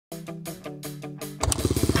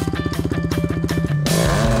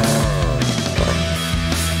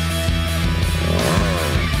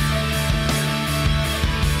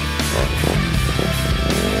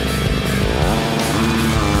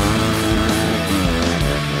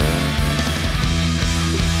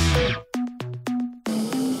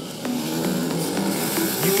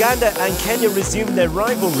Uganda and Kenya resumed their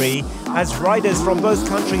rivalry as riders from both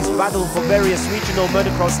countries battled for various regional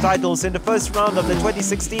motocross titles in the first round of the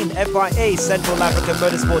 2016 FIA Central Africa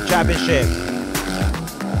Motorsport Championship.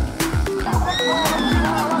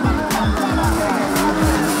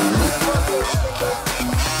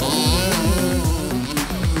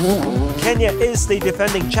 Kenya is the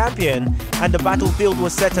defending champion, and the battlefield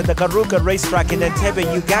was set at the Garuga racetrack in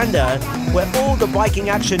Entebbe, Uganda, where all the biking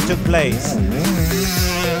action took place.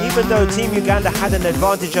 Even though Team Uganda had an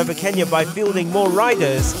advantage over Kenya by fielding more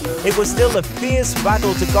riders, it was still a fierce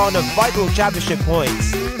battle to garner vital championship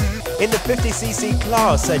points. In the 50cc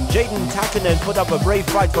class, Challenge.Team put up a brave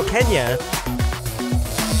fight for Kenya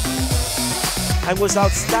and was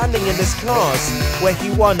outstanding in this class, where he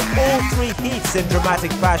won all 3 heats in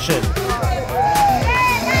dramatic fashion.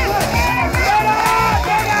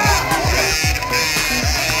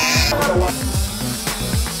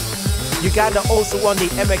 Uganda also won the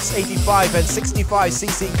MX85 and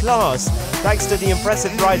 65cc class, thanks to the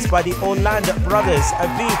impressive rides by the Orland brothers,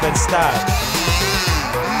 Aviv and Stav.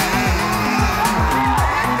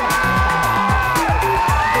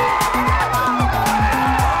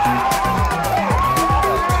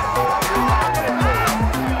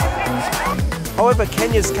 However,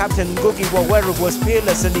 Kenya's captain Ngugi Waweru was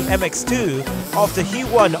peerless in the MX2 after he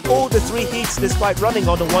won all the 3 heats despite running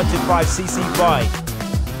on a 125cc bike.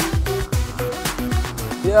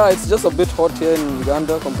 Yeah, it's just a bit hot here in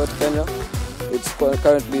Uganda compared to Kenya. It's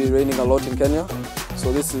currently raining a lot in Kenya,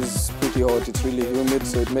 so this is pretty hot. It's really humid,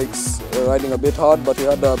 so it makes riding a bit hard, but we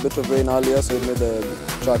had a bit of rain earlier, so it made the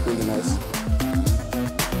track really nice.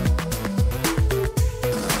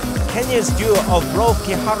 Kenya's duo of Rolf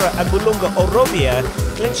Kihara and Mulunga Orobia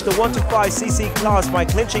clinched the 125cc class by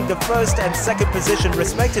clinching the first and second position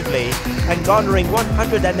respectively and garnering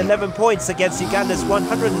 111 points against Uganda's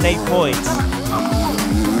 108 points.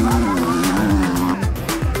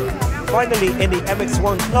 Finally, in the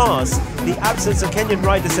MX1 class, the absence of Kenyan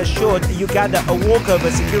riders assured Uganda a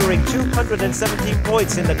walkover, securing 217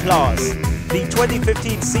 points in the class. The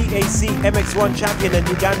 2015 CAC MX1 champion and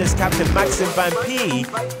Uganda's captain Maxim Van P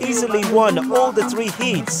easily won all the 3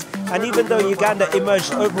 heats, and even though Uganda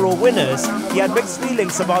emerged overall winners, he had mixed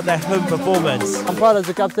feelings about their home performance. I'm proud as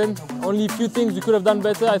the captain. Only a few things we could have done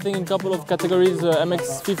better. I think in a couple of categories,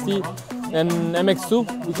 MX50 and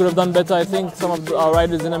MX2, we could have done better. I think some of our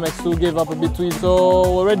riders in MX2 gave up a bit too easy.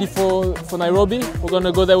 So we're ready for Nairobi. We're going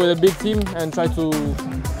to go there with a big team and try to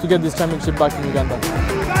get this championship back in Uganda.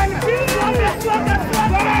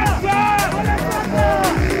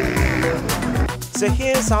 So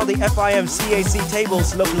here's how the FIM CAC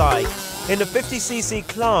tables look like. In the 50cc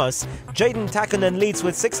class, Jaden Takanen leads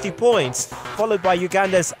with 60 points, followed by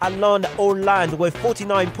Uganda's Alon Orland with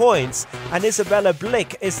 49 points, and Isabella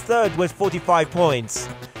Blick is third with 45 points.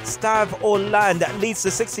 Stav Orland leads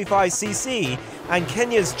the 65cc, and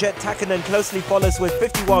Kenya's Jet Takanen closely follows with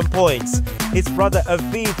 51 points. His brother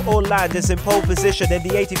Aviv Orland is in pole position in the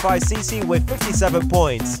 85cc with 57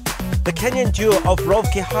 points. The Kenyan duo of Rolf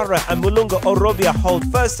Kihara and Mulunga Orobia hold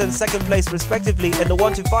first and second place respectively in the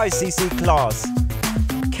 125cc class.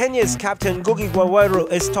 Kenya's captain Ngugi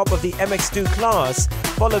Waweru is top of the MX2 class,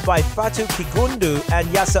 followed by Fatu Kigundu and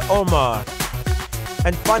Yasser Omar.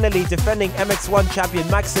 And finally, defending MX1 champion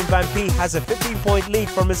Maxim Van P has a 15-point lead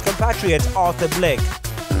from his compatriot Arthur Blick.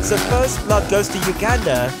 So first blood goes to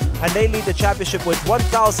Uganda, and they lead the championship with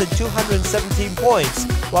 1,217 points,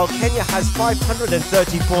 while Kenya has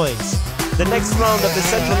 530 points. The next round of the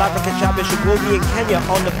Central Africa Championship will be in Kenya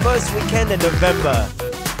on the first weekend in November.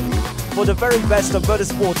 For the very best of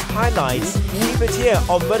motorsport highlights, keep it here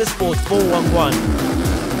on Motorsport 411.